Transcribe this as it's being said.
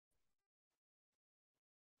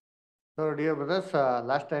So, dear brothers,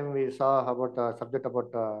 last time we saw about the subject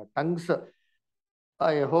about tongues.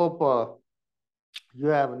 I hope you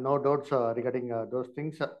have no doubts regarding those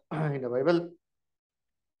things in the Bible.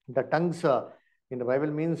 The tongues in the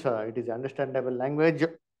Bible means it is understandable language.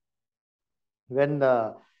 When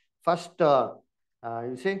the first,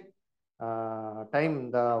 you see,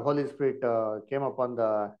 time the Holy Spirit came upon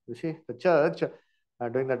the church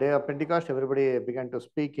during the day of Pentecost, everybody began to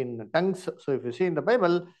speak in tongues. So, if you see in the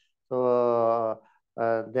Bible,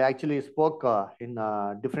 they actually spoke in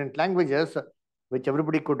different languages, which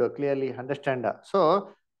everybody could clearly understand.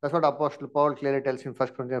 So, that's what Apostle Paul clearly tells in 1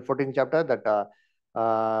 Corinthians 14 chapter that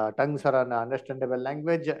tongues are an understandable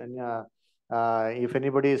language. And if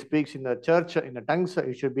anybody speaks in the church in the tongues,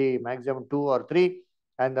 it should be maximum 2 or 3,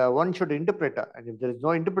 and one should interpret. And if there is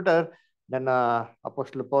no interpreter, then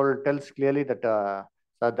Apostle Paul tells clearly that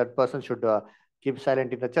that person should keep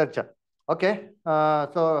silent in the church. Okay,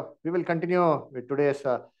 so we will continue with today's,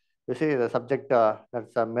 the subject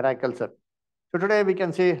that's miracles. So today we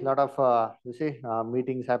can see a lot of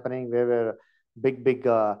meetings happening where big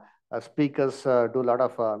speakers do a lot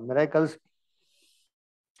of miracles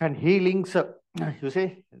and healings. You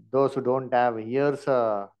see, those who don't have ears,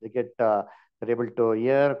 they're able to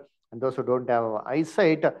hear, and those who don't have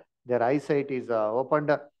eyesight, their eyesight is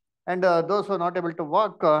opened, and those who are not able to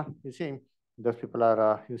walk, you see, those people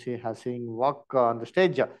are have seeing walk on the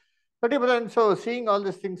stage. So seeing all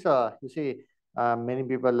these things, many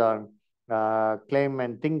people claim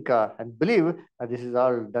and think and believe this is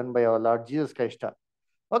all done by our Lord Jesus Christ.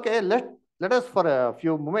 Okay, let us for a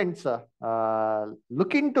few moments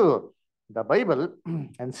look into the Bible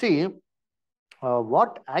and see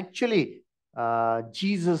what actually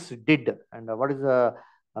Jesus did, and what is the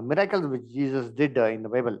miracle which Jesus did in the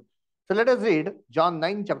Bible. So let us read John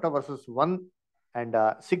 9 chapter verses 1 and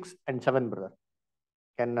 6 and 7, brother.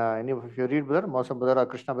 Can any of you read, brother? Mosam brother or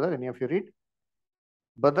Krishna brother, any of you read?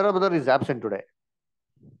 Brother is absent today.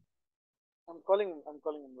 I'm calling him,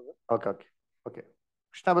 brother. Okay.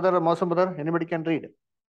 Krishna brother or Mosam brother, anybody can read?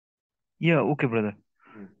 Yeah, okay, brother.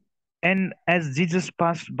 And as Jesus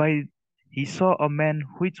passed by, he saw a man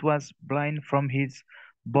which was blind from his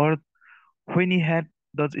birth. When he had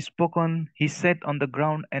thus spoken, he sat on the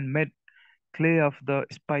ground and made clay of the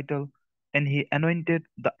spittle, and he anointed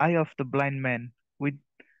the eye of the blind man with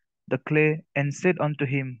the clay, and said unto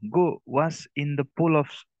him, Go wash in the pool of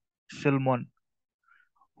Siloam,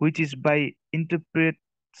 which is by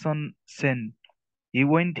interpretation sent. He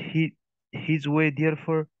went his way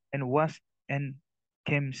therefore, and washed, and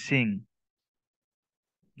came seeing.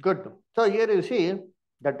 Good. So here you see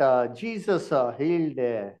that Jesus healed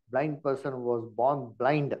a blind person who was born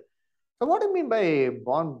blind. So what do you mean by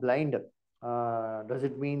born blind? Does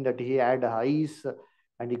it mean that he had eyes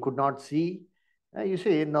and he could not see? You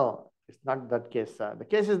see, no, it's not that case. The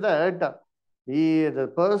case is that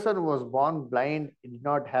the person who was born blind did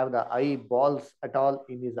not have the eyeballs at all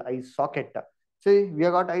in his eye socket. See, we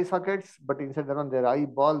have got eye sockets, but instead of their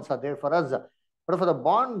eyeballs are there for us. But for the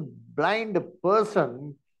born blind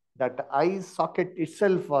person, that eye socket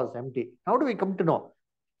itself was empty. How do we come to know?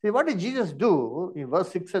 See, what did Jesus do? In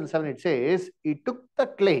verse 6 and 7, it says, he took the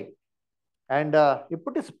clay and he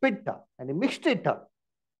put a spit and he mixed it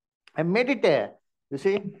and made it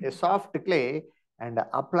a soft clay, and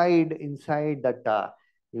applied inside that, the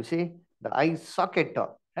eye socket,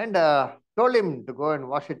 and told him to go and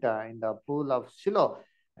wash it in the pool of Shiloh.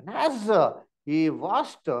 And as he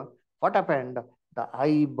washed, what happened? The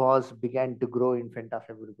eyeballs began to grow in front of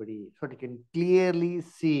everybody, so they can clearly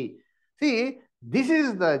see. See, this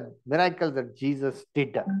is the miracle that Jesus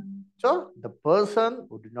did. So the person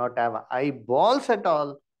who did not have eyeballs at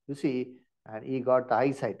all, and he got the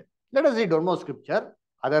eyesight. Let us read one more scripture,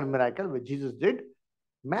 other miracle which Jesus did.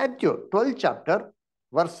 Matthew 12 chapter,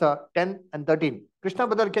 verse 10 and 13. Krishna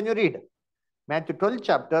brother, can you read? Matthew 12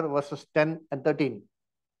 chapter, verses 10 and 13.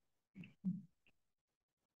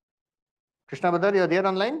 Krishna brother, you are there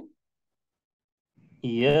online?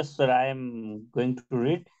 Yes, sir, I am going to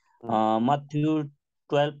read Matthew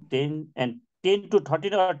 12, 10 and 10 to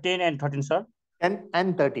 13, or 10 and 13, sir? 10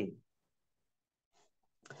 and 13.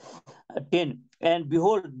 10. And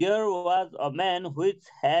behold, there was a man which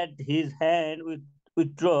had his hand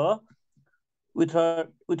with her,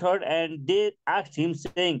 and they asked him,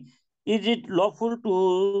 saying, Is it lawful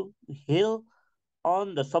to heal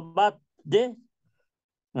on the Sabbath day?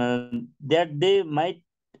 That they might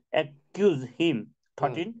accuse him.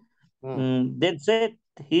 13. Then said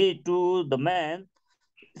he to the man,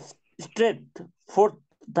 Stretch forth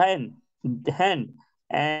thine hand,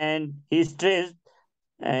 and he stretched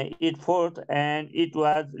it forth, and it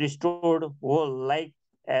was restored whole like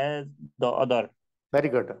as the other. Very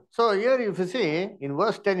good. So here if you see in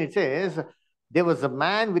verse 10 it says, there was a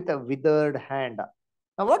man with a withered hand.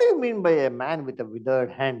 Now what do you mean by a man with a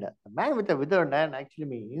withered hand? A man with a withered hand actually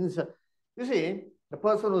means, you see, the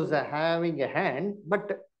person who's having a hand, but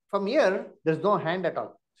from here there's no hand at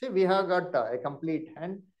all. See, we have got a complete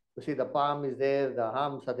hand. You see, the palm is there, the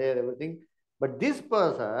arms are there, everything. But this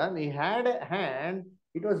person, he had a hand,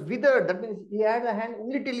 it was withered. That means he had a hand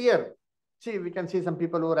only till here. See, we can see some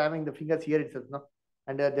people who are having the fingers here itself, no?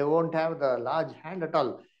 And they won't have the large hand at all.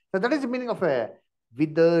 So that is the meaning of a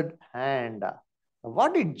withered hand.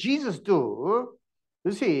 What did Jesus do?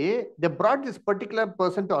 You see, they brought this particular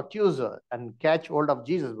person to accuse and catch hold of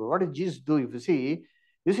Jesus. But what did Jesus do? If you see,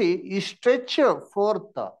 he stretched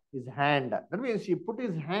forth his hand. That means he put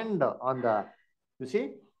his hand on the, you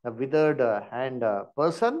see, the withered hand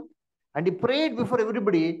person, and he prayed before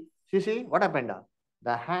everybody. You see, what happened?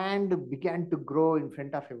 The hand began to grow in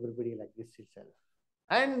front of everybody like this itself.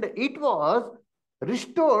 And it was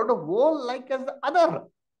restored whole like as the other.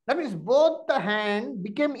 That means both the hand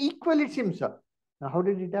became equal, it seems. Now, how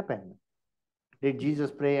did it happen? Did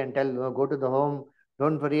Jesus pray and tell, no, go to the home,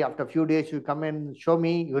 don't worry, after a few days you come and show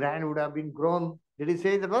me, your hand would have been grown? Did he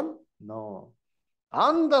say that one? No.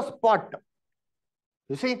 On the spot,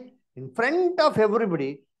 you see, in front of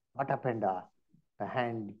everybody, what happened? The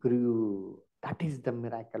hand grew. That is the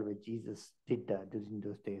miracle which Jesus did during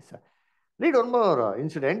those days. Read one more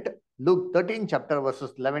incident. Luke 13 chapter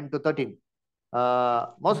verses 11 to 13.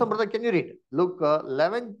 Mosam brother, can you read? Luke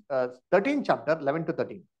 13 chapter 11 to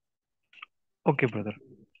 13. Okay, brother.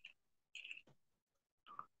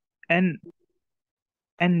 And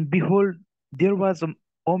behold, there was a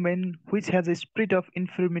woman which has a spirit of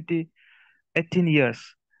infirmity 18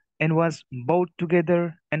 years, and was bowed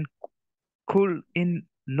together, and could in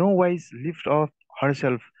no wise lift up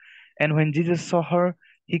herself. And when Jesus saw her,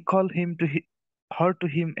 he called her to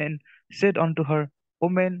him, and said unto her,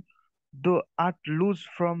 Woman, thou art loosed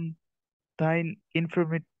from thine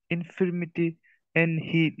infirmity. And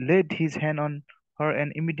he laid his hand on her,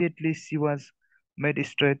 and immediately she was made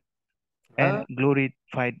straight, and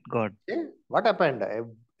glorified God. See, what happened?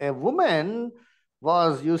 A woman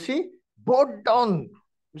was, you see, bowed down.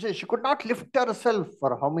 You see, she could not lift herself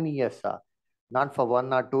for how many years? Not for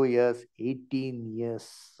 1 or 2 years, 18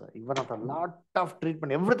 years. Even after a lot of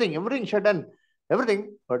treatment, everything she had done,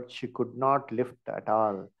 everything, but she could not lift at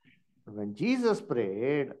all. When Jesus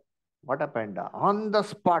prayed, what happened? On the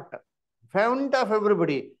spot, in front of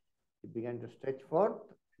everybody, he began to stretch forth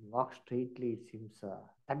and walk straightly, it seems.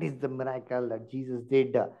 That is the miracle that Jesus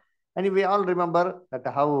did. And we all remember that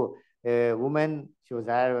how a woman, she was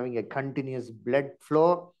having a continuous blood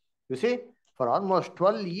flow. You see, for almost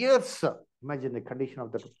 12 years. Imagine the condition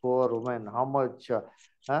of that poor woman, how much,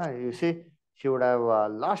 you see, she would have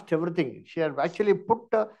lost everything. She had actually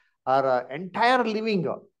put her entire living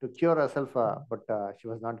to cure herself, but she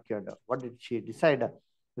was not cured. What did she decide?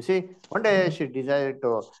 You see, one day she decided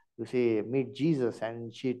to, you see, meet Jesus,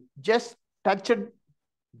 and she just touched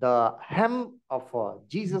the hem of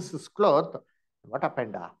Jesus' cloth. What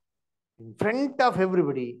happened? In front of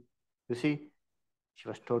everybody, you see, she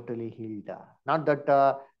was totally healed. Not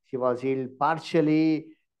that she was healed partially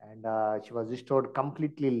and she was restored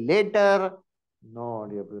completely later. No,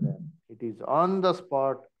 dear brother. It is on the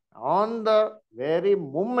spot, on the very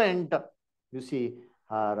moment, you see,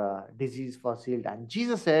 her disease was healed. And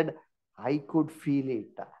Jesus said, I could feel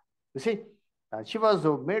it. You see, she was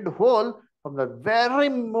made whole from the very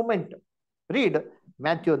moment. Read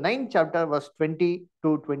Matthew 9 chapter verse 20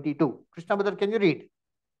 to 22. Krishna brother, can you read?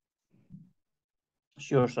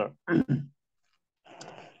 Sure, sir.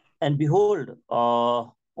 And behold, a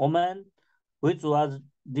woman which was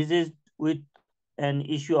diseased with an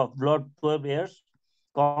issue of blood 12 years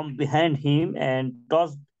come behind him and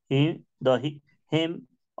touched the hem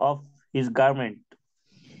of his garment.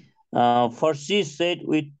 For she said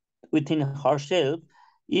within herself,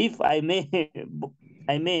 if I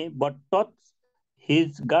may but touch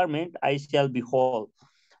his garment, I shall be whole.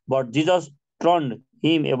 But Jesus turned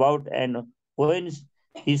him about, and when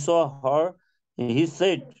he saw her, he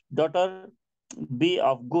said, Daughter, be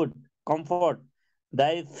of good comfort.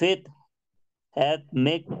 Thy faith hath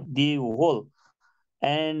made thee whole.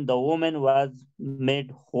 And the woman was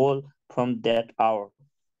made whole from that hour.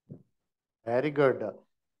 Very good.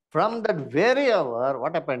 From that very hour,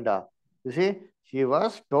 what happened? You see, she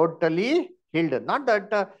was totally healed. Not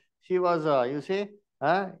that she was, you see,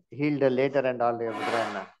 healed later and all.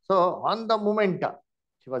 So, on the moment,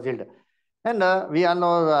 she was healed. And we all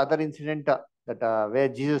know the other incident that where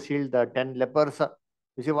Jesus healed the 10 lepers.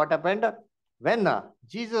 You see what happened? when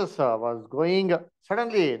Jesus was going,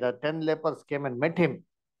 suddenly the 10 lepers came and met him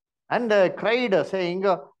and cried, saying,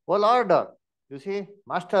 "O Lord, you see,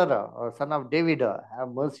 Master, or Son of David, have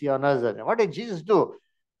mercy on us." And what did Jesus do?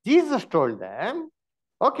 Jesus told them,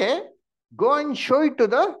 "Okay, go and show it to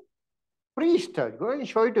the priest. Go and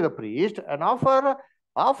show it to the priest and offer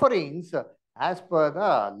offerings as per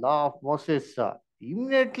the law of Moses."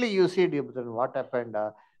 Immediately, you see, dear brethren, what happened?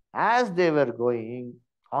 As they were going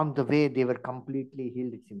on the way, they were completely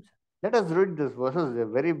healed, it seems. Let us read these verses. They're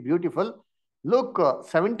very beautiful. Luke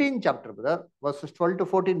 17 chapter, brother, verses 12 to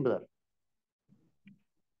 14, brother.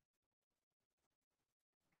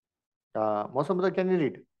 Mosam, brother, can you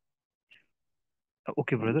read?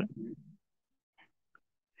 Okay, brother.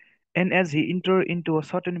 And as he entered into a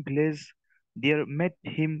certain village, there met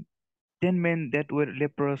him 10 men that were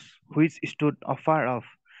leprous, which stood afar off.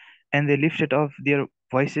 And they lifted up their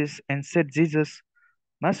voices and said, Jesus,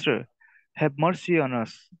 Master, have mercy on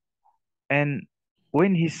us. And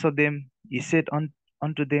when he saw them, he said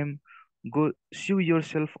unto them, Go shew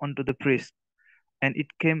yourself unto the priest. And it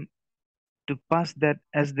came to pass that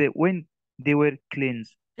as they went, they were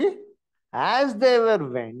cleansed. As they were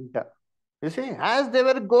went, you see, as they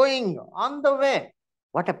were going on the way,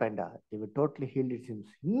 what happened? They were totally healed, it seems.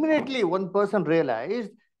 Immediately, one person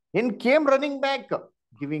realized and came running back,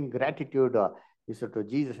 giving gratitude to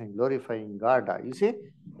Jesus and glorifying God. You see,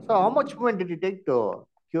 so how much moment did it take to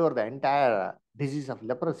cure the entire disease of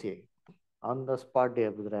leprosy? On the spot,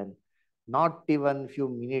 dear brethren. Not even few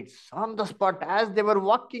minutes. On the spot, as they were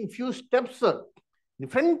walking few steps in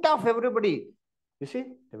front of everybody, you see,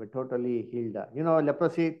 they were totally healed. You know,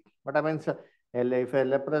 leprosy, what happens? If a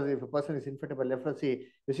leprosy, if a person is infected by leprosy,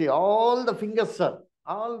 you see, all the fingers,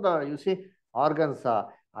 all the, you see, organs are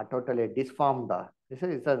totally disformed. You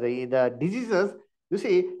see, the diseases, you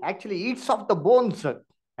see, actually eats off the bones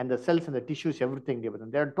and the cells and the tissues, everything.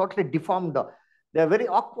 They are totally deformed. They are very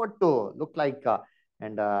awkward to look like.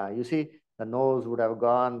 And you see, the nose would have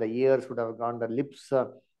gone, the ears would have gone, the lips.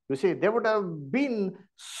 You see, they would have been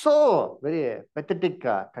so very pathetic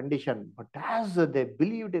condition. But as they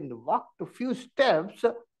believed and walked a few steps,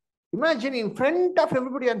 imagine in front of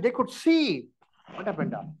everybody, and they could see what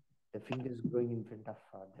happened. The fingers growing in front of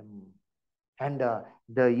them, and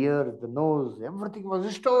the ears, the nose, everything was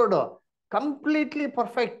restored, completely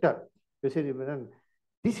perfect. You see,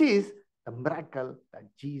 this is the miracle that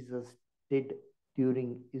Jesus did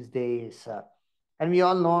during his days. And we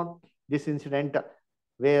all know this incident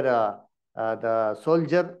where the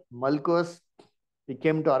soldier Malchus, he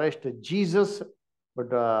came to arrest Jesus,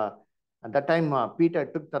 but at that time Peter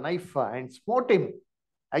took the knife and smote him.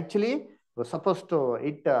 Actually, he was supposed to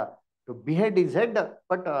to behead his head,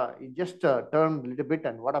 but he just turned a little bit,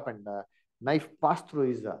 and what happened? The knife passed through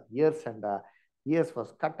his ears, and ears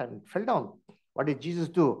was cut and fell down. What did Jesus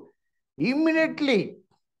do? Immediately,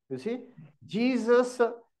 you see, Jesus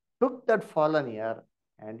took that fallen ear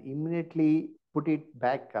and immediately put it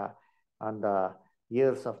back on the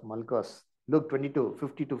ears of Malchus. Luke 22,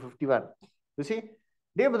 50 to 51. You see,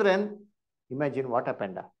 dear brethren, imagine what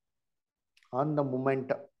happened. On the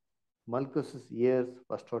moment, Malchus's ears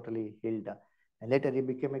was totally healed. And later he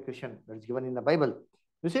became a Christian. That's given in the Bible.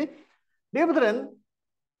 You see, dear brethren,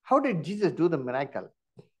 how did Jesus do the miracle?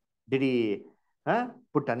 Did he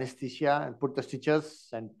put anesthesia and put the stitches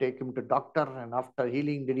and take him to doctor? And after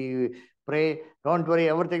healing, did he pray, don't worry,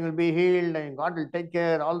 everything will be healed and God will take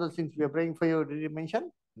care, all those things we are praying for you? Did he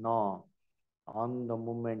mention? No. On the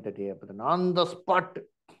moment, on the spot.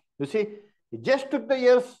 You see, he just took the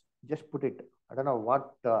ears, just put it. I don't know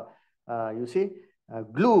what, you see,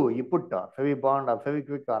 glue you put, Fevibond or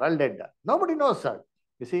Feviquick or Alded. Nobody knows, sir.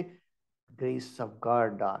 You see, grace of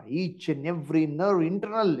God, each and every nerve,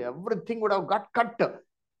 internal, everything would have got cut.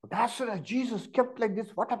 But as soon as Jesus kept like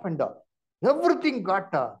this, what happened? Everything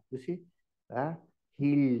got, you see,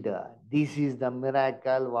 healed. This is the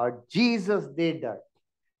miracle what Jesus did.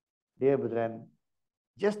 Dear brethren,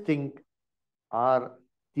 just think, are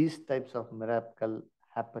these types of miracle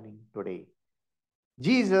happening today?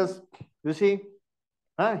 Jesus, you see,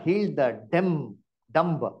 healed the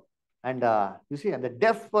dumb, and you see, and the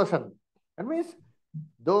deaf person. That means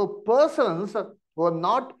the persons were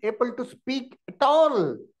not able to speak at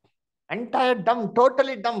all. Entire dumb,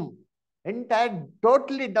 totally dumb, entire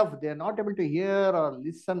totally deaf. They are not able to hear or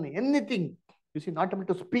listen anything. You see, not able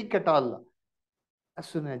to speak at all. As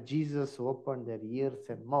soon as Jesus opened their ears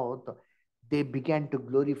and mouth, they began to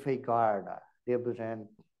glorify God.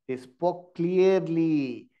 They spoke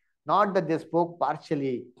clearly, not that they spoke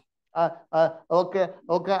partially. Okay,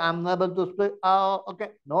 I'm able to speak. Okay,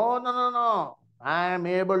 no. I am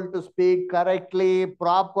able to speak correctly,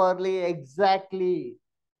 properly, exactly.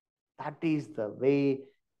 That is the way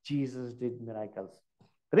Jesus did miracles.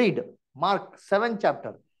 Read Mark 7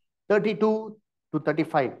 chapter 32 to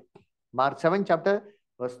 35. Mark 7 chapter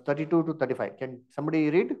verse 32 to 35. Can somebody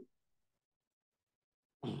read?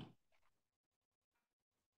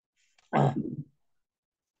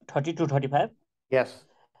 30 to 35. Yes.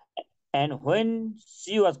 And when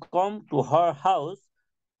she was come to her house,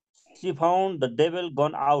 she found the devil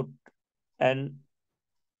gone out. And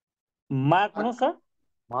Mark, no, sir?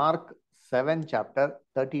 Mark 7 chapter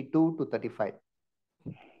 32 to 35.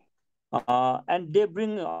 And they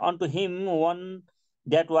bring unto him one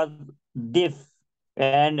that was deaf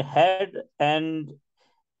and had an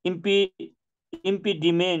impediment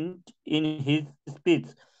in his speech,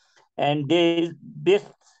 and they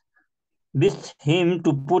beseeched him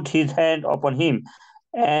to put his hand upon him.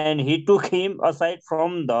 And he took him aside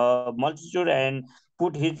from the multitude and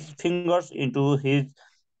put his fingers into his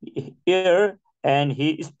ear, and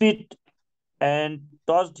he spit and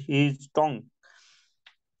touched his tongue.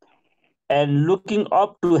 And looking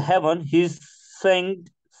up to heaven, he singed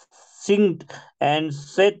and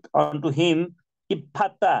said unto him,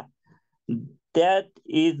 Ephata, that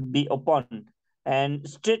is be opened. And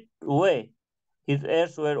straightway his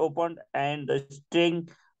ears were opened, and the string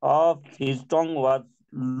of his tongue was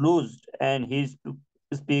loosed, and he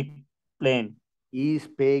speak plain. He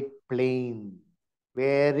spake plain,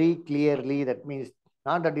 very clearly. That means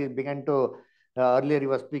not that he began to, earlier he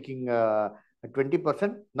was speaking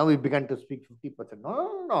 20%, now he began to speak 50%. No,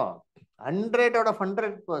 no, no. 100 out of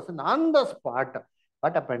 100% on the spot.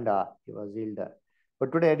 What happened? He was healed.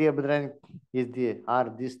 But today, dear brethren, are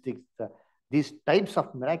these things, these types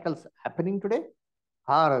of miracles happening today?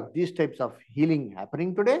 Are these types of healing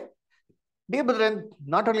happening today? Dear brethren,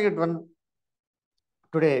 not only at one.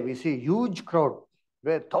 Today, we see huge crowd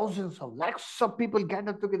where thousands of lakhs of people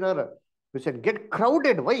gather together. We said, get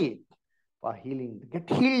crowded. Why? For healing. Get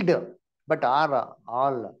healed. But are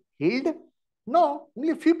all healed? No,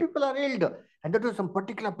 only a few people are healed. And that is some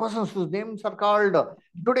particular persons whose names are called.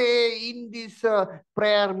 Today, in this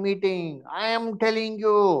prayer meeting, I am telling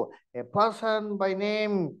you, a person by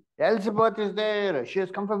name Elizabeth is there. She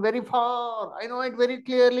has come from very far. I know it very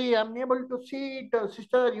clearly. I'm able to see it.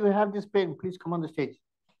 Sister, you have this pain. Please come on the stage.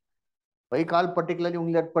 Why call particularly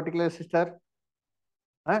only that particular sister?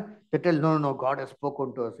 Huh? They tell, no, no, God has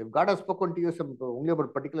spoken to us. If God has spoken to you only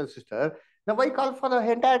about particular sister, now why call for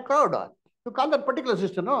the entire crowd? You call that particular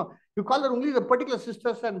sister, no? You call her only the particular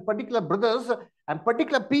sisters and particular brothers and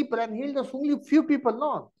particular people and heal us only few people,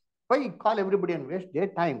 no? Why call everybody and waste their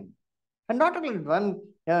time? And not only one,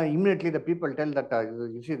 immediately the people tell that,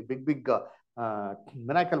 you see, big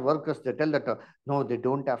miracle workers, they tell that, no, they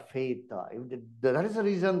don't have faith. That is the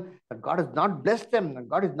reason that God has not blessed them.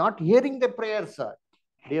 God is not hearing their prayers.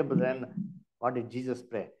 Dear brethren, what did Jesus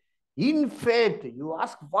pray? In faith, you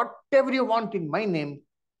ask whatever you want in my name,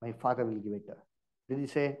 my Father will give it. Did he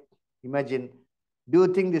say? Imagine, do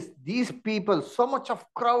you think these people, so much of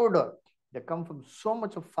crowd, they come from so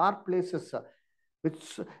much of far places,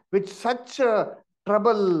 with such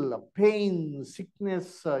trouble, pain,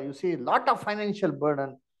 sickness, you see, a lot of financial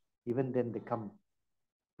burden, even then they come.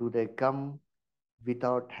 Do they come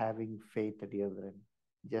without having faith, dear brethren?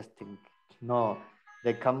 Just think. No,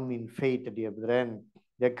 they come in faith, dear brethren.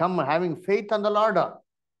 They come having faith on the Lord.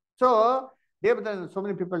 So, dear brethren, so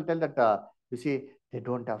many people tell that, you see, they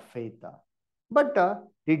don't have faith. But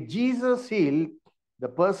did Jesus heal the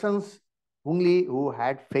persons only who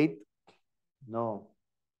had faith? No.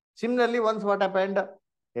 Similarly, once what happened?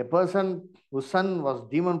 A person whose son was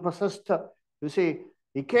demon possessed, you see,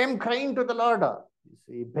 he came crying to the Lord.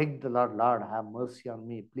 He begged the Lord, Lord, have mercy on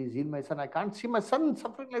me. Please heal my son. I can't see my son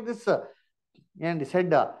suffering like this. And he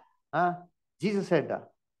said, Jesus said,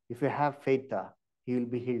 if you have faith, he will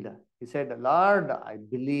be healed. He said, Lord, I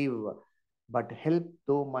believe, but help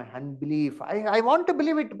though my unbelief. I want to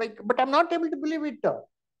believe it, but I'm not able to believe it.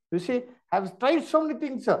 You see, I've tried so many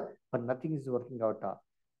things, but nothing is working out.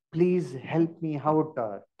 Please help me out.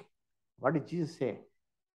 What did Jesus say?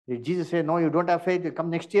 Did Jesus say, no, you don't have faith, you come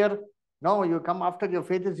next year? No, you come after your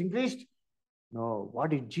faith is increased? No. What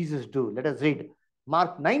did Jesus do? Let us read.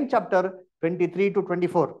 Mark 9 chapter 23 to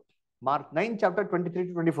 24. Mark 9 chapter 23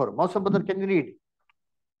 to 24. Mausa brother, can you read?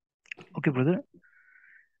 Okay, brother.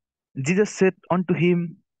 Jesus said unto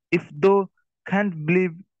him, If thou canst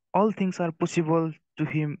believe, all things are possible to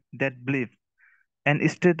him that believeth.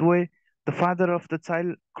 And straightway the father of the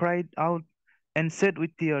child cried out and said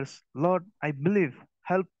with tears, Lord, I believe,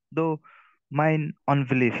 help thou mine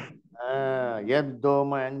unbelief. Yet though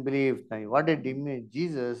my unbelief. What did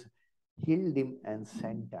Jesus? healed him, and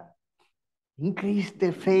sent. Increase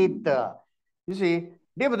their faith. You see,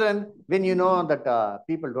 dear brethren, when you know that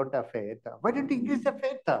people don't have faith, why don't you increase their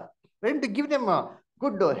faith? Why don't you give them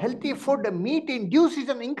good, healthy food, meat in due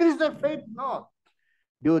season? Increase their faith? No.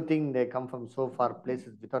 Do you think they come from so far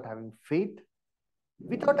places without having faith?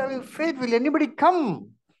 Without having faith, will anybody come?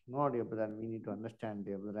 No, dear brethren, we need to understand,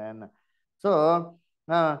 dear brethren. So,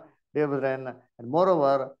 dear brethren, and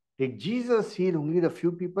moreover, did Jesus heal only the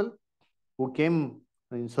few people who came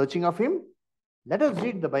in searching of him? Let us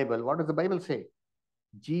read the Bible. What does the Bible say?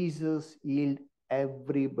 Jesus healed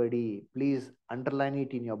everybody. Please underline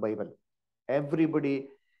it in your Bible. Everybody.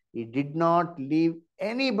 He did not leave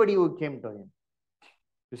anybody who came to him.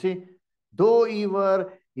 You see, though he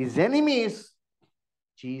were his enemies,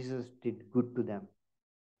 Jesus did good to them.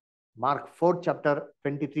 Mark 4, chapter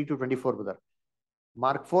 23 to 24, brother.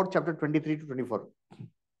 Mark 4, chapter 23 to 24.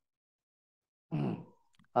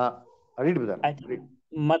 Read, brother. Read.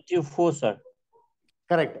 Matthew 4, sir.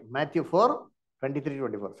 Correct. Matthew 4, 23 to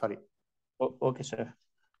 24. Sorry. Okay, sir.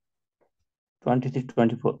 23 to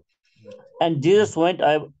 24. And Jesus went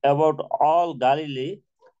about all Galilee,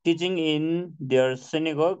 teaching in their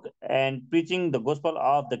synagogue and preaching the gospel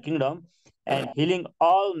of the kingdom and healing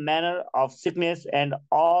all manner of sickness and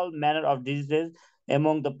all manner of diseases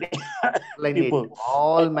among the people.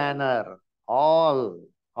 All manner, all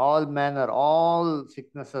manner, all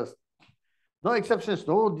sicknesses. No exceptions.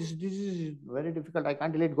 No, this is very difficult. I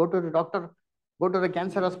can't relate. Go to the doctor, go to the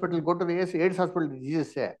cancer hospital, go to the AIDS hospital.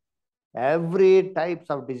 Jesus say every types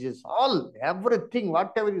of disease, everything,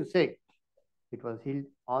 whatever you say, it was healed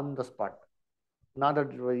on the spot. Not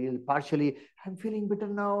that healed partially. I'm feeling better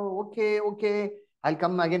now. Okay. I'll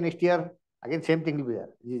come again next year. Again, same thing will be there.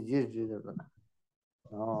 Jesus.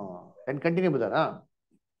 Oh, and continue with that, huh?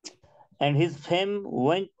 And his fame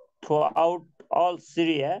went throughout all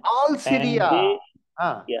Syria. All Syria.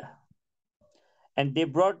 And they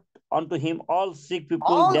brought unto him all sick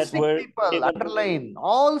people underline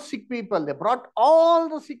all sick people. They brought all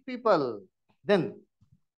the sick people. Then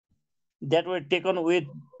that were taken with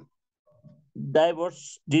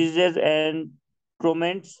diverse diseases and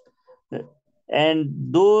torments, and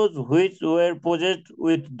those which were possessed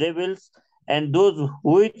with devils, and those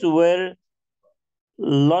which were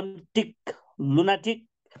lunatic,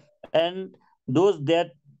 and those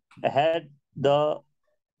that had the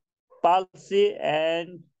palsy,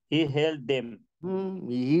 and he healed them.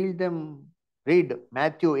 He healed them. Read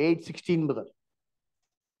Matthew 8:16, brother.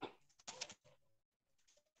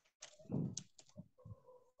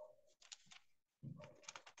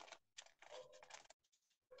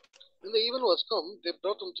 When the even was come, they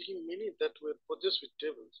brought unto him many that were possessed with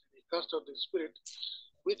devils. He cast out the spirit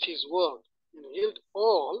with his word, and healed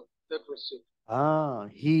all that were sick.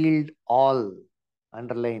 Healed all.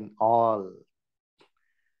 Underline all.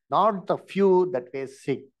 Not the few that were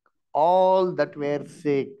sick. All that were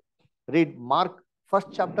sick. Read Mark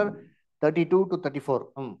 1st chapter 32 to 34.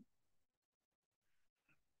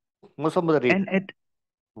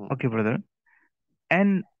 Okay, brother.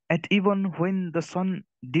 And at even when the sun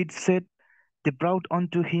did set, they brought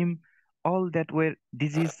unto him all that were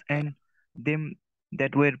diseased and them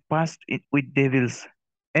that were passed with devils.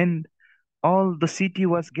 And all the city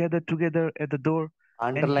was gathered together at the door.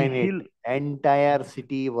 Underline it. Entire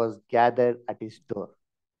city was gathered at his door.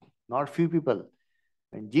 Not few people.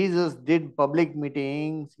 When Jesus did public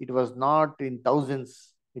meetings, it was not in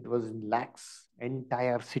thousands. It was in lakhs.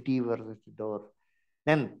 Entire city was at the door.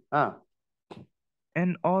 Then,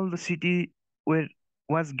 and all the city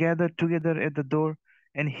was gathered together at the door,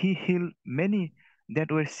 and he healed many that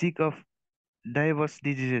were sick of diverse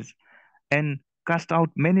diseases, and cast out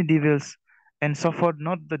many devils, and suffered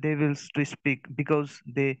not the devils to speak, because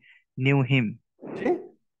they knew him. See?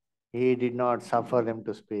 He did not suffer them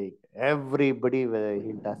to speak. Everybody, whether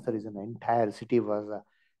that's the reason, the entire city was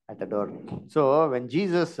at the door. So when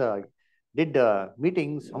Jesus did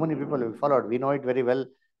meetings, how many people followed? We know it very well.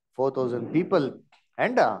 4,000 people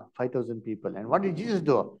and 5,000 people. And what did Jesus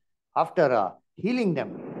do? After healing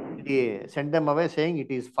them, did he send them away saying it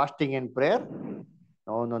is fasting and prayer?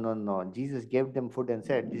 No. Jesus gave them food and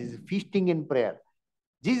said, this is feasting and prayer.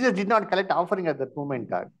 Jesus did not collect offering at that moment,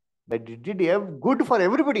 but did he have good for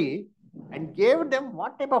everybody and gave them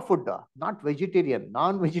what type of food? Not vegetarian,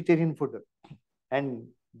 non-vegetarian food. And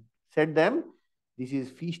said them, this is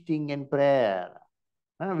feasting and prayer.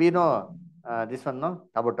 We know this one, no?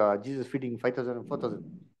 About Jesus feeding 5,000 and 4,000.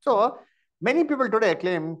 So, many people today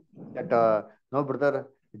claim that, no, brother,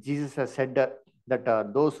 Jesus has said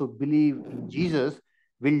that those who believe in Jesus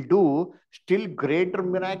will do still greater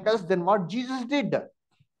miracles than what Jesus did.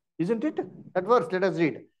 Isn't it? That verse, let us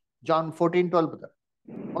read. John 14:12, brother.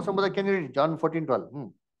 Also, brother, can you read John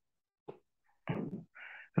 14:12?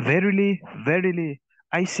 Verily, verily,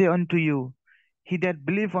 I say unto you, he that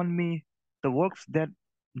believe on me, the works that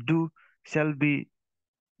do shall be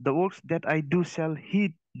the works that I do shall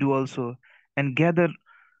he do also, and gather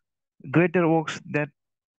greater works that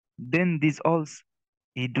than these all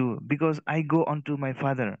he do, because I go unto my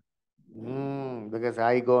Father. Because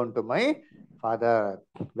I go unto my Father.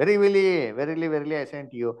 Verily, verily, I say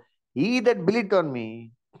unto you, he that believeth on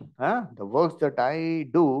me, the works that I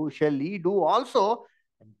do shall he do also,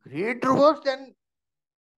 and greater works than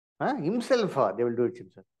himself. They will do it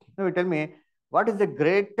himself. Now, you tell me, what is the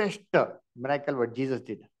greatest miracle what Jesus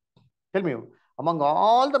did? Tell me, among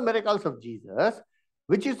all the miracles of Jesus,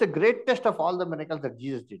 which is the greatest of all the miracles that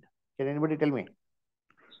Jesus did? Can anybody tell me?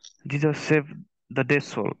 Jesus saved the dead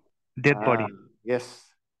soul, dead body. Yes.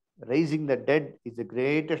 Raising the dead is the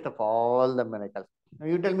greatest of all the miracles. Now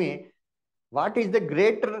you tell me, what is the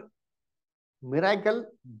greater miracle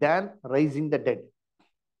than raising the dead?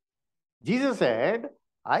 Jesus said,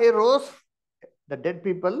 I rose the dead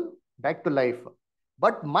people back to life.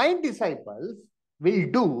 But my disciples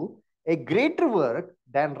will do a greater work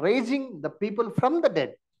than raising the people from the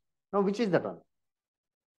dead. Now, which is that one?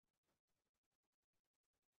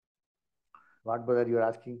 What, brother, you are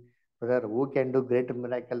asking? Brother, who can do greater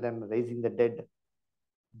miracle than raising the dead?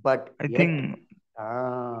 But I yet, think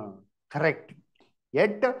correct.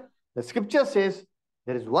 Yet, the scripture says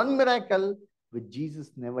there is one miracle which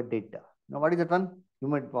Jesus never did. Now, what is that one? You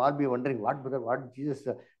might all be wondering, what, brother, what Jesus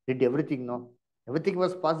did everything, no? Everything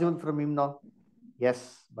was possible from him, no?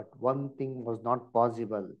 Yes, but one thing was not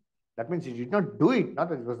possible. That means he did not do it, not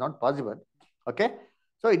that it was not possible. Okay?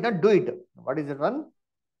 So he did not do it. What is that one?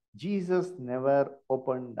 Jesus never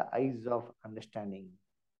opened the eyes of understanding.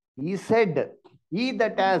 He said, he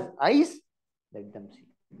that has eyes, let them see.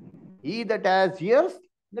 He that has ears,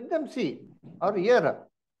 let them see or hear.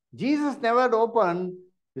 Jesus never opened,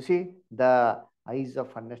 you see, the eyes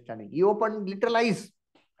of understanding. He opened literal eyes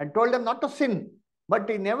and told them not to sin, but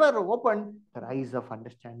he never opened their eyes of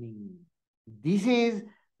understanding. This is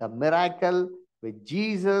the miracle which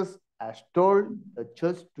Jesus has told the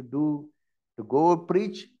church to do, to go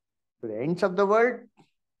preach to the ends of the world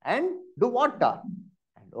and do what?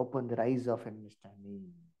 And open their eyes of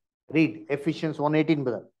understanding. Read Ephesians 1:18,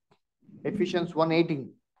 brother. Ephesians 1:18.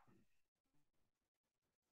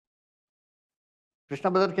 Krishna,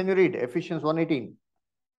 brother, can you read Ephesians 1:18?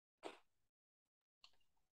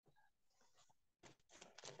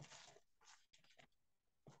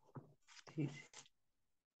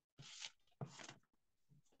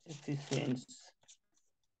 Ephesians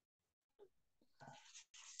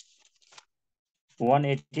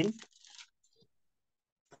 1:18.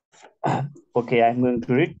 Okay, I'm going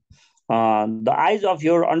to read. The eyes of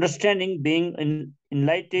your understanding being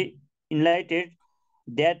enlightened,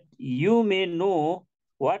 that you may know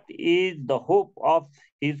what is the hope of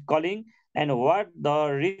his calling, and what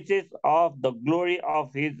the riches of the glory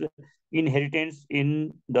of his inheritance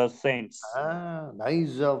in the saints. The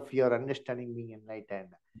eyes of your understanding being enlightened.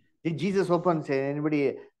 Did Jesus open, say,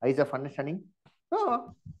 anybody eyes of understanding?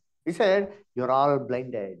 No. He said, you're all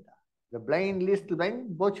blinded. The blind least the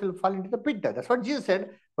blind, both shall fall into the pit. That's what Jesus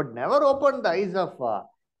said, but never opened the eyes of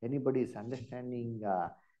anybody's understanding.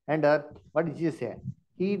 And what did Jesus say?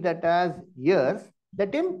 He that has ears,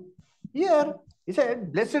 let him hear. He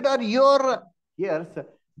said, blessed are your ears,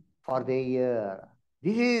 for they hear.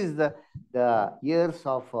 This is the ears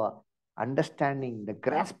of understanding, the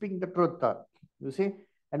grasping the truth. You see?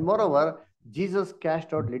 And moreover, Jesus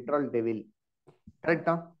cast out literal devil. Correct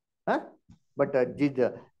now? Huh? But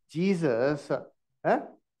did Jesus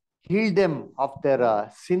heal them of their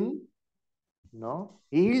sin? No.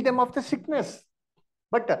 He healed them of the sickness.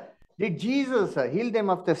 But did Jesus heal them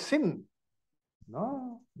of the sin?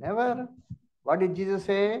 No, never. What did Jesus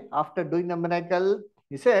say after doing the miracle?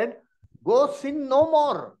 He said, go sin no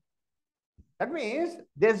more. That means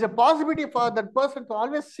there's a possibility for that person to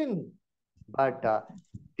always sin. But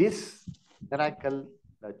this miracle,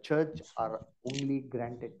 the church are only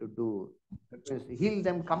granted to do. That means heal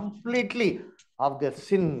them completely of their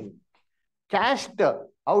sin. Cast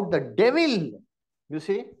out the devil. You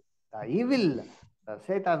see, the evil, the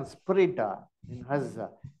Satan spirit in us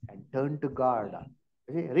and turn to God.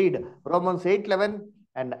 See, read Romans 8:11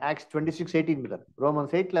 and Acts 26:18, brother.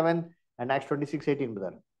 Romans 8:11 and Acts 26:18,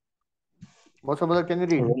 brother. Most of brother, can you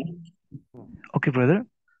read? Okay, brother.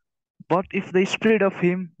 But if the spirit of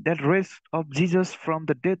him that raised up Jesus from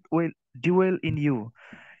the dead will dwell in you,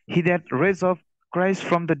 he that raised up Christ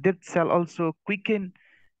from the dead shall also quicken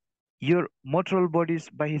your mortal bodies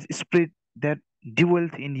by his spirit that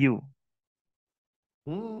dwelt in you.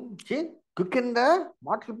 See, quicken the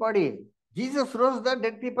mortal body. Jesus rose the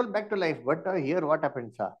dead people back to life. But here what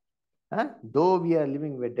happens? Though we are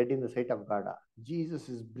living, we're dead in the sight of God. Jesus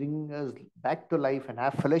is bringing us back to life and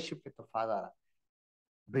have fellowship with the Father.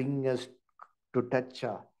 Bring us to touch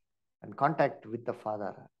and contact with the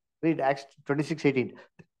Father. Read Acts 26:18.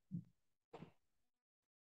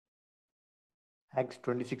 Acts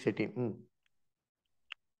 26:18.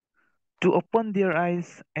 To open their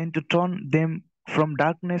eyes and to turn them from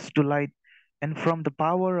darkness to light and from the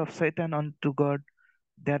power of Satan unto God,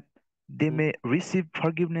 that they may receive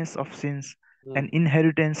forgiveness of sins and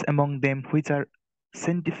inheritance among them which are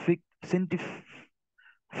sanctified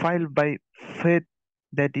by faith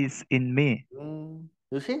that is in me.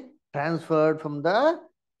 You see, transferred from the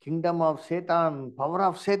kingdom of Satan, power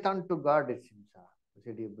of Satan to God, it seems.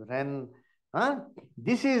 When,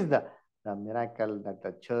 this is the miracle that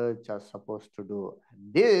the church is supposed to do.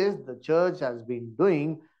 And this the church has been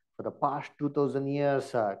doing for the past 2000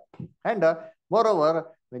 years. And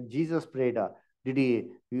moreover, when Jesus prayed, did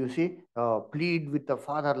he, you see, plead with the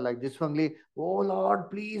Father like this only? Oh Lord,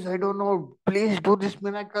 please, I don't know, please do this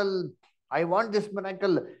miracle. I want this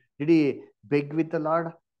miracle. Did he beg with the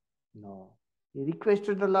Lord? No. He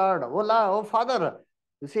requested the Lord, oh Lord, oh Father,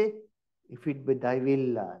 you see, if it be thy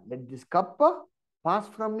will, let this cup pass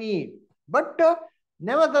from me. But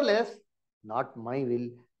nevertheless, not my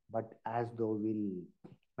will, but as thou will.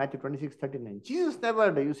 Matthew 26:39. Jesus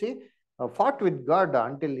never, you see, fought with God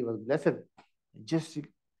until he was blessed. Just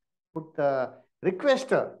put the request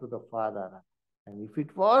to the Father. And if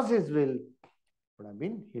it was his will, would have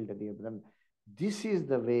been healed at Abraham. This is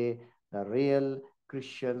the way the real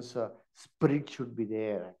Christian's spirit should be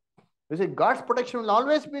there. You see, God's protection will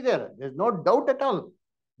always be there. There's no doubt at all.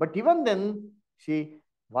 But even then, see,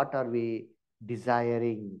 what are we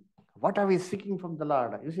desiring? What are we seeking from the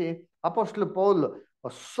Lord? You see, Apostle Paul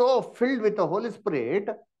was so filled with the Holy Spirit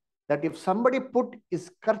that if somebody put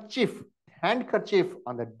his handkerchief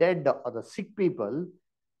on the dead or the sick people,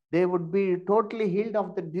 they would be totally healed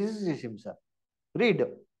of the diseases himself. Read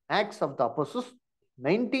Acts of the Apostles,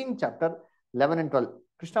 19 chapter 11 and 12.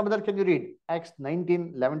 Krishna Brother, can you read Acts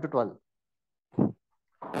 19, 11 to 12?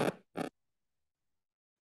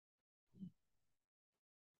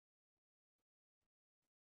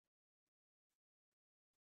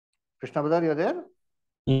 Krishna Brother, you're there?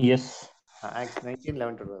 Yes. Acts 19,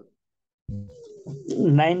 11 to 12.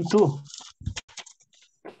 9:2.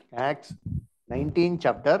 Acts 19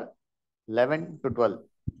 chapter 11 to 12.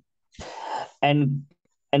 And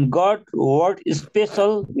God worked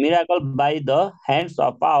special miracle by the hands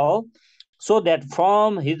of Paul, so that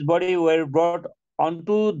from his body were brought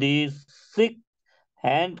unto the sick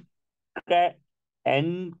and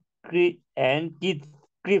and crips and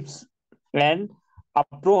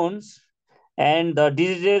aprons, and the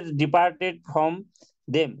diseases departed from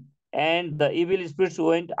them, and the evil spirits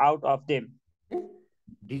went out of them.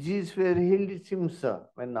 Disease were healed, it seems,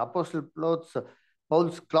 when Apostle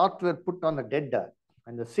Paul's cloth were put on the dead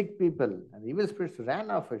and the sick people and the evil spirits ran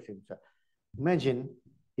off, it seems. Imagine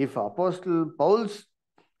if Apostle Paul's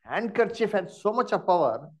handkerchief had so much of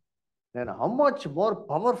power, then how much more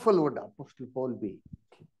powerful would Apostle Paul be?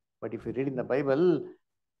 But if you read in the Bible,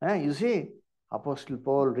 you see, Apostle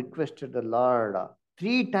Paul requested the Lord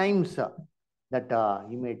 3 times that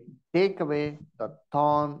he may take away the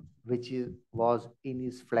thorn which was in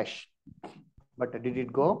his flesh. But did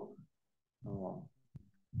it go? No.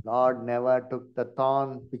 Lord never took the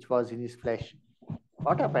thorn which was in his flesh.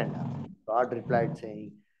 What happened? God replied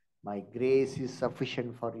saying, my grace is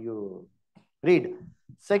sufficient for you. Read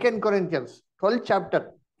 2 Corinthians 12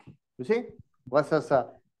 chapter. You see, verses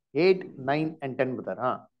 8, 9 and 10,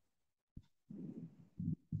 brother.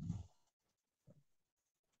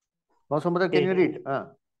 Brother, can you read?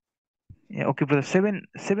 Yeah, okay, brother. 7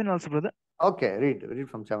 also, brother. Okay, read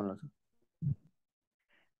from 7 also.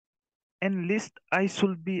 And lest I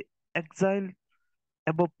should be exiled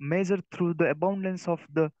above measure through the abundance of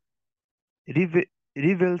the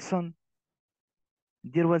revelation,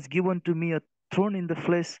 there was given to me a thorn in the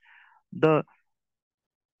flesh, the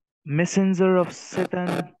messenger of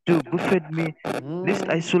Satan to buffet me, lest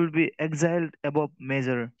I should be exiled above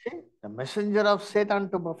measure. The messenger of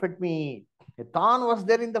Satan to buffet me. A thorn was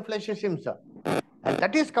there in the flesh, Simsa. And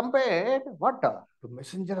that is compared, what? To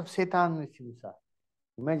messenger of Satan, Simsa.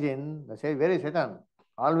 Imagine, where is Satan?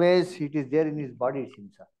 Always it is there in his body,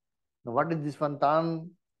 Simsa. Now, what is this one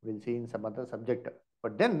thorn? We'll see in some other subject.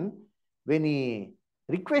 But then, when he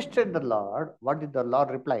requested the Lord, what did the Lord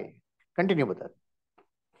reply? Continue with that.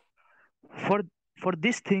 For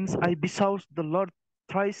these things I besought the Lord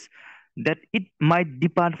thrice, that it might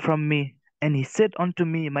depart from me. And he said unto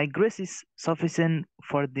me, My grace is sufficient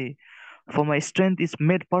for thee, for my strength is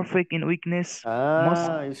made perfect in weakness.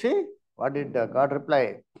 You see, what did God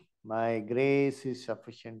reply? My grace is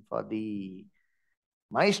sufficient for thee.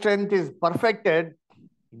 My strength is perfected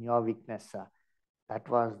in your weakness. That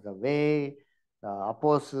was the way the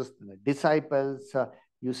apostles, the disciples,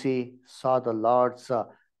 you see, saw the Lord's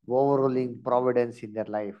overruling providence in their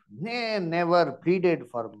life. They never pleaded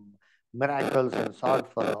for miracles and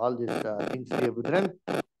sought for all these things, dear brethren.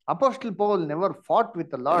 Apostle Paul never fought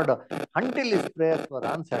with the Lord until his prayers were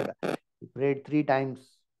answered. He prayed 3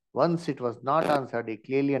 times. Once it was not answered, he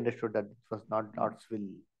clearly understood that it was not God's will.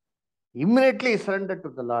 Immediately surrendered to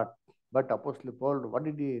the Lord. But Apostle Paul, what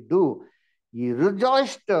did he do? He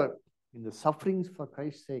rejoiced in the sufferings for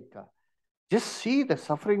Christ's sake. Just see the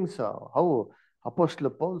sufferings, how Apostle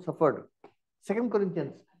Paul suffered. 2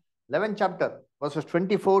 Corinthians 11th chapter, verses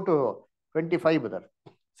 24 to 25, brother.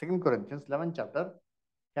 2 Corinthians 11th chapter.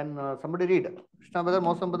 Can somebody read? Krishna brother,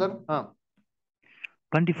 Mosam brother?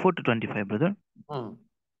 24 to 25, brother.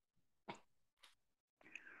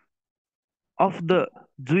 Of the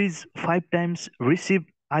Jews 5 times received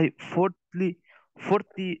I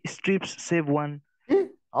 40 strips save one.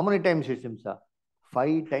 How many times it seems?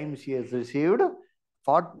 5 times he has received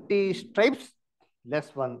 40 stripes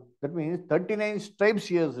less one. That means 39 stripes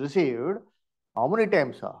he has received. How many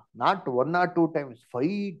times? Not 1 or 2 times,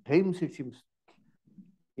 5 times it seems.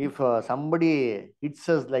 If somebody hits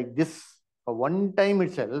us like this for 1 time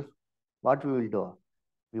itself, what we will do?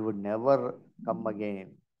 We would never come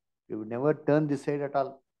again. We would never turn this side at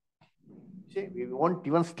all. See, we won't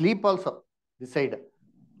even sleep also this side.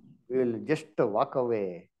 We will just walk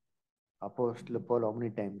away. Apostle Paul, how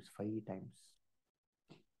many times? 5 times.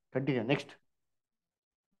 Continue. Next.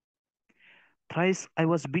 Thrice I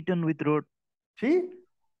was beaten with rod. See,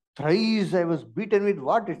 thrice I was beaten with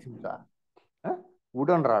what it seems?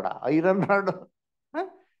 Wooden rod, iron rod.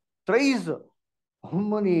 Thrice. How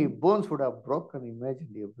many bones would have broken? Imagine,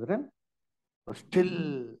 dear brethren. But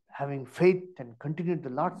still having faith and continued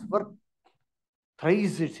the Lord's work.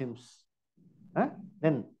 Thrice it seems.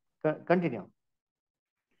 Then continue.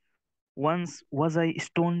 Once was I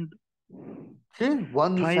stoned. See,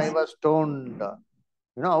 once I was stoned.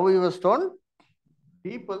 You know how he was stoned?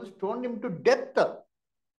 People stoned him to death.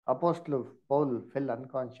 Apostle Paul fell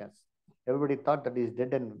unconscious. Everybody thought that he is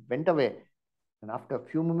dead and went away. And after a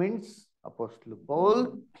few moments, Apostle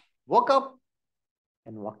Paul woke up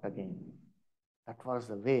and walked again. That was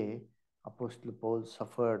the way Apostle Paul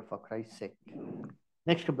suffered for Christ's sake.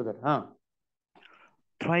 Next, brother.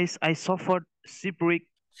 Thrice I suffered shipwreck.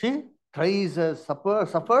 See, thrice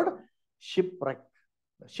suffered shipwreck.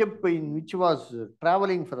 The ship in which was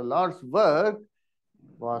traveling for the Lord's work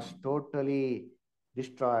was totally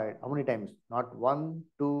destroyed. How many times? Not 1,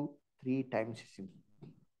 2, 3 times.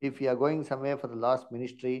 If you are going somewhere for the last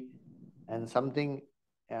ministry and something,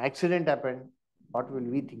 an accident happened, what will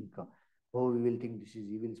we think? Oh, we will think this is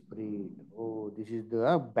evil spirit. Oh, this is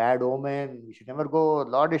the bad omen. We should never go.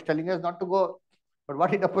 Lord is telling us not to go. But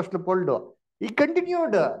what did Apostle Paul do? He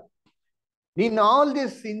continued. In all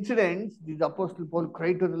these incidents, the Apostle Paul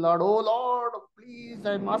cried to the Lord, Oh Lord, please,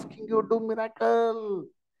 I'm asking you to do miracle.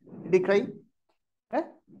 Did he cry?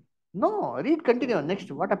 No, read, continue. Next,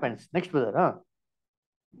 what happens? Next, brother.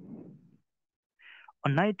 A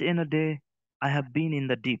night and a day I have been in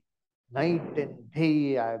the deep. Night and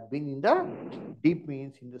day I have been in the deep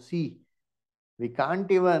means in the sea. We can't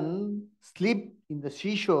even sleep in the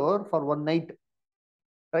seashore for 1 night.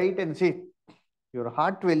 Try it and see. Your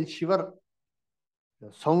heart will shiver.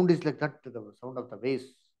 The sound is like that, the sound of the waves.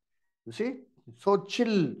 You see, it's so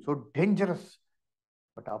chill, so dangerous.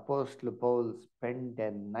 But Apostle Paul spent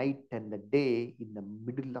a night and a day in the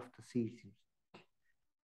middle of the sea.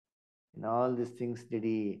 In all these things, did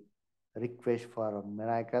he request for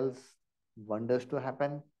miracles, wonders to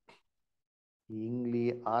happen? He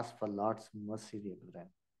only asked for Lord's mercy, dear brethren.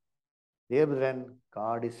 Dear brethren,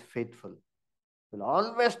 God is faithful. He will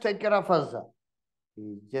always take care of us. He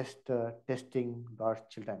is just testing God's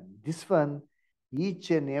children. This one,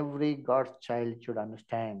 each and every God's child should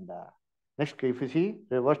understand. Next, if you see,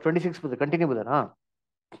 verse 26, continue with that.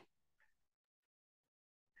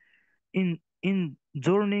 In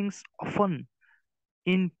journeyings often,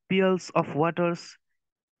 in peals of waters,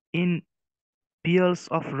 in peals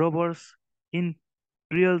of robbers, in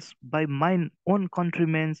peals by mine own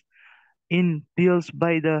countrymen, in peals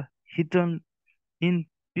by the heathen, in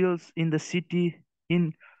peals in the city,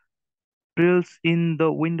 in peals in the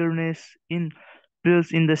wilderness, in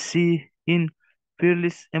peals in the sea, in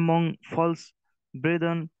peals among false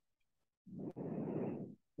brethren.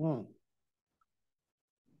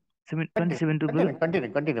 27 to brother.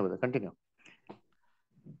 Continue.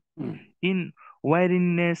 In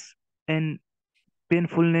weariness and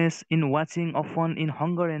painfulness, in watching often, in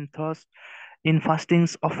hunger and thirst, in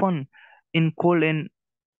fastings often, in cold and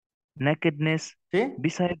nakedness, See,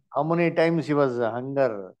 beside how many times he was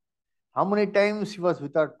hunger? How many times he was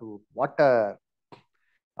without water?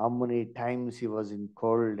 How many times he was in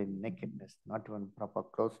cold and nakedness, not even proper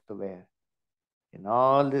clothes to wear? In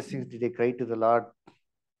all these things, did he cry to the Lord?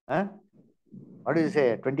 Huh? What do you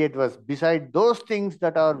say? 28 verse. Beside those things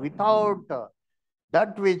that are without,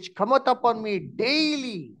 that which cometh upon me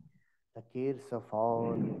daily, the cares of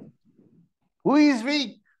all. Who is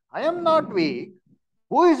weak? I am not weak.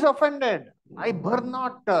 Who is offended? I burn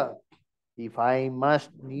not. If I must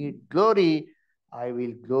need glory, I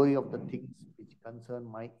will glory of the things which concern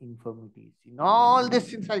my infirmities. In all these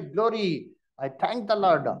things I glory. I thank the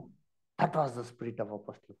Lord. That was the spirit of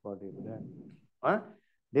Apostle Paul.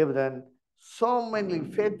 Then so many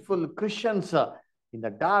faithful Christians in the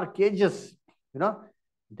dark ages,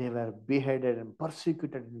 they were beheaded and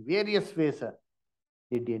persecuted in various ways.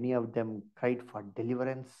 Did any of them cry for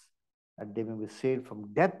deliverance, that they may be saved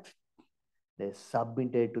from death? They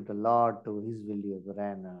submitted to the Lord, to his will.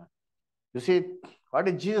 You see, what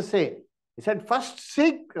did Jesus say? He said, first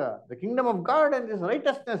seek the kingdom of God and his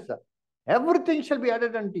righteousness. Everything shall be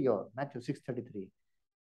added unto you. Matthew 6:33.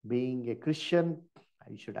 Being a Christian,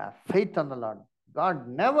 you should have faith on the Lord. God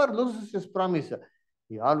never loses his promise.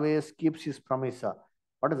 He always keeps his promise.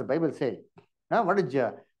 What does the Bible say? What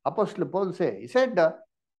did Apostle Paul say? He said,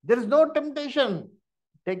 there is no temptation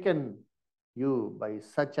taken you by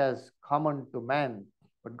such as common to man.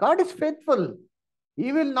 But God is faithful.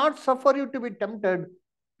 He will not suffer you to be tempted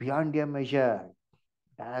beyond your measure.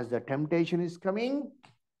 As the temptation is coming,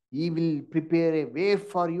 he will prepare a way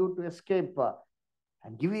for you to escape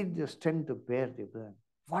and give you the strength to bear the burden.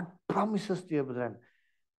 What promises, dear brethren?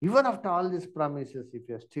 Even after all these promises, if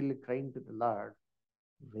you are still crying to the Lord,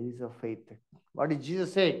 where is your faith? What did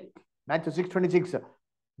Jesus say? Matthew 6:26.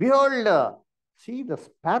 Behold, see the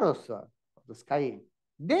sparrows of the sky.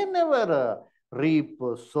 They never reap,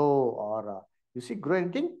 sow, or grow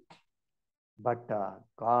anything. But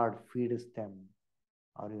God feeds them.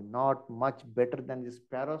 Are you not much better than the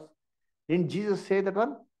sparrows? Didn't Jesus say that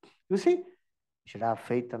one? You see, you should have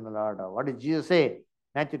faith in the Lord. What did Jesus say?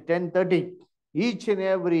 Matthew 10:30. Each and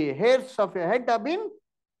every hairs of your head have been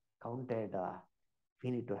counted.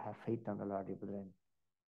 We need to have faith in the Lord, brethren.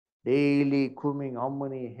 Daily combing how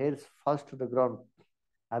many hairs falls to the ground.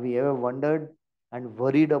 Have you ever wondered and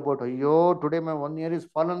worried about, yo, today my 1 year is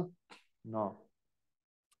fallen? No.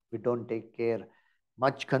 We don't take care.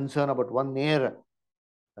 Much concern about 1 year.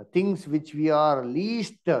 The things which we are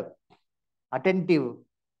least attentive,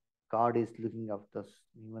 God is looking after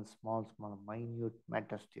even small, minute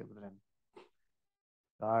matters, dear brethren.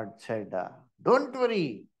 God said, don't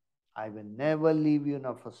worry. I will never leave you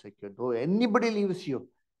nor forsake you. Though anybody leaves you,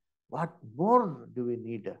 what more do we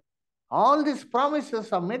need? All these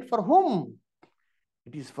promises are made for whom?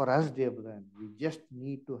 It is for us, dear brethren. We just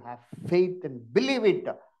need to have faith and believe it.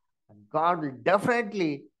 And God will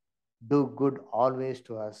definitely do good always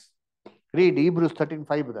to us. Read Hebrews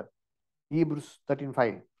 13:5, brother. Hebrews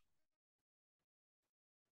 13:5.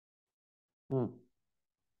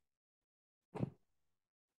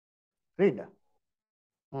 Read.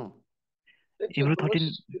 Let Hebrew your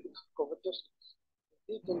 13. covetousness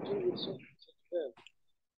be contained with such well.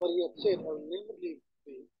 For he hath said, I will never leave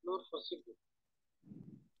thee nor forsake thee.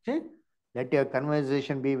 See? Let your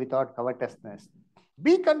conversation be without covetousness.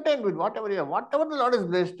 Be content with whatever you have. Whatever the Lord is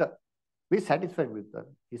blessed, be satisfied with that.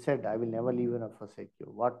 He said, I will never leave you nor forsake you.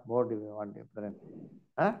 What more do you want, dear brethren?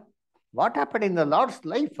 What happened in the Lord's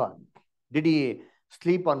life? Did he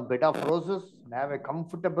sleep on bed of roses and have a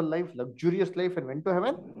comfortable life, luxurious life, and went to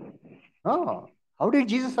heaven? No. How did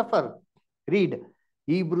Jesus suffer? Read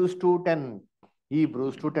Hebrews 2:10.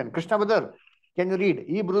 Hebrews 2:10. Krishna brother, can you read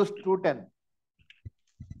Hebrews 2:10?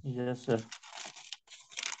 Yes, sir.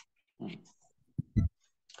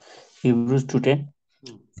 Hebrews 2:10.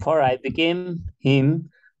 For I became him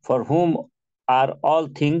for whom are all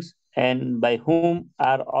things, and by whom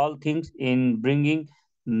are all things, in bringing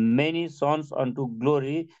many sons unto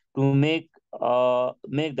glory, to make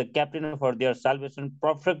the captain for their salvation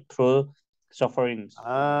perfect through sufferings.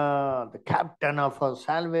 The captain of our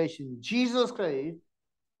salvation, Jesus Christ,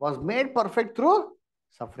 was made perfect through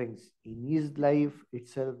sufferings. In his life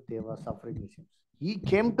itself, there was suffering. He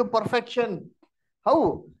came to perfection.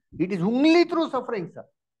 How? It is only through sufferings.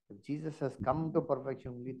 If Jesus has come to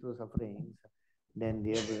perfection only through sufferings, then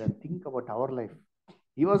dear brethren, think about our life.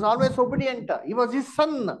 He was always obedient. He was his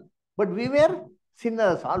son. But we were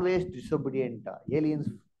sinners, always disobedient, aliens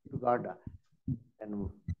to God. And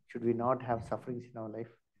should we not have sufferings in our life?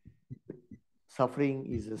 Suffering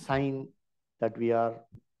is a sign that we are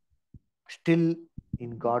still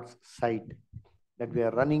in God's sight, that we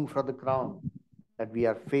are running for the crown, that we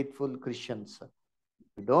are faithful Christians. If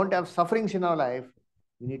we don't have sufferings in our life,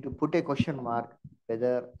 we need to put a question mark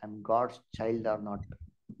whether I'm God's child or not.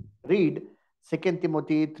 Read 2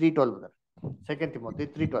 Timothy 3:12, brother. 2 Timothy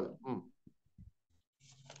 3:12.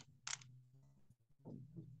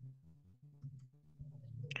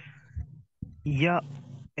 Yeah,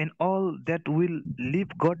 and all that will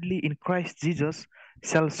live godly in Christ Jesus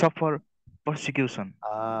shall suffer persecution.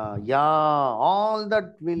 All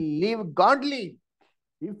that will live godly.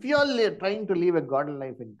 If you are trying to live a godly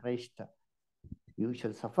life in Christ, you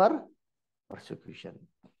shall suffer persecution.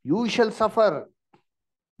 You shall suffer.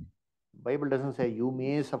 Bible doesn't say you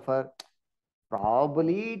may suffer.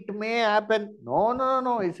 Probably it may happen.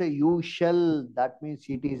 No. It's a you shall. That means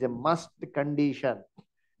it is a must condition.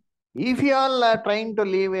 If you are trying to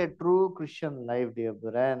live a true Christian life, dear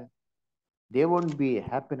brethren, there won't be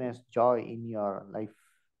happiness, joy in your life.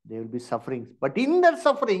 There will be sufferings. But in the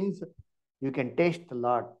sufferings, you can taste the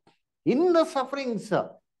Lord. In the sufferings,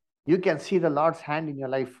 you can see the Lord's hand in your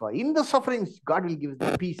life. In the sufferings, God will give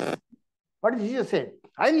the peace. What did Jesus say?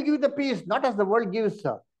 I will give the peace, not as the world gives.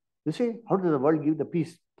 You see, how does the world give the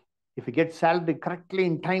peace? If you get salary correctly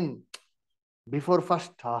in time, before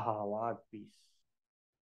first, what peace.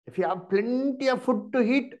 If you have plenty of food to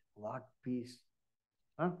eat, what peace.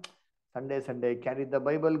 Sunday, carry the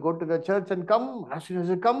Bible, go to the church and come. As soon as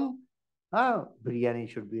you come, biryani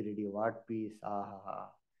should be ready. What peace.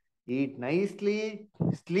 Eat nicely,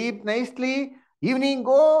 sleep nicely. Evening,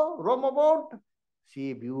 go, roam about.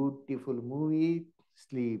 See beautiful movie,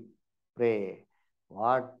 sleep, pray.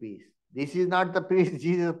 What peace. This is not the peace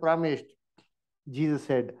Jesus promised. Jesus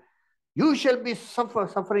said, you shall be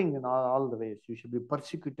suffering in all the ways. You shall be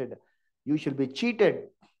persecuted. You shall be cheated.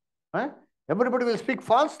 Everybody will speak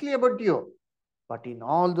falsely about you. But in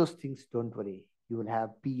all those things, don't worry. You will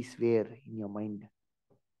have peace where in your mind.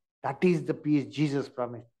 That is the peace Jesus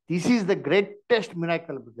promised. This is the greatest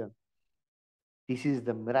miracle, brother. This is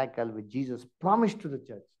the miracle which Jesus promised to the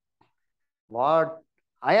church. What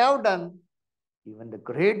I have done, even the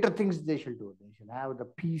greater things they shall do. They shall have the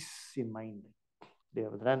peace in mind. They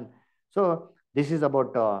have done. So this is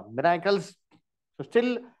about miracles. So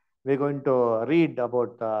still we're going to read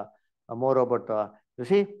about more about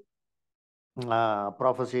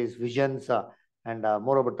prophecies, visions, and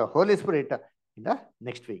more about the Holy Spirit in the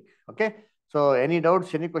next week. Okay. So any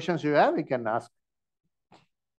doubts, any questions you have, you can ask.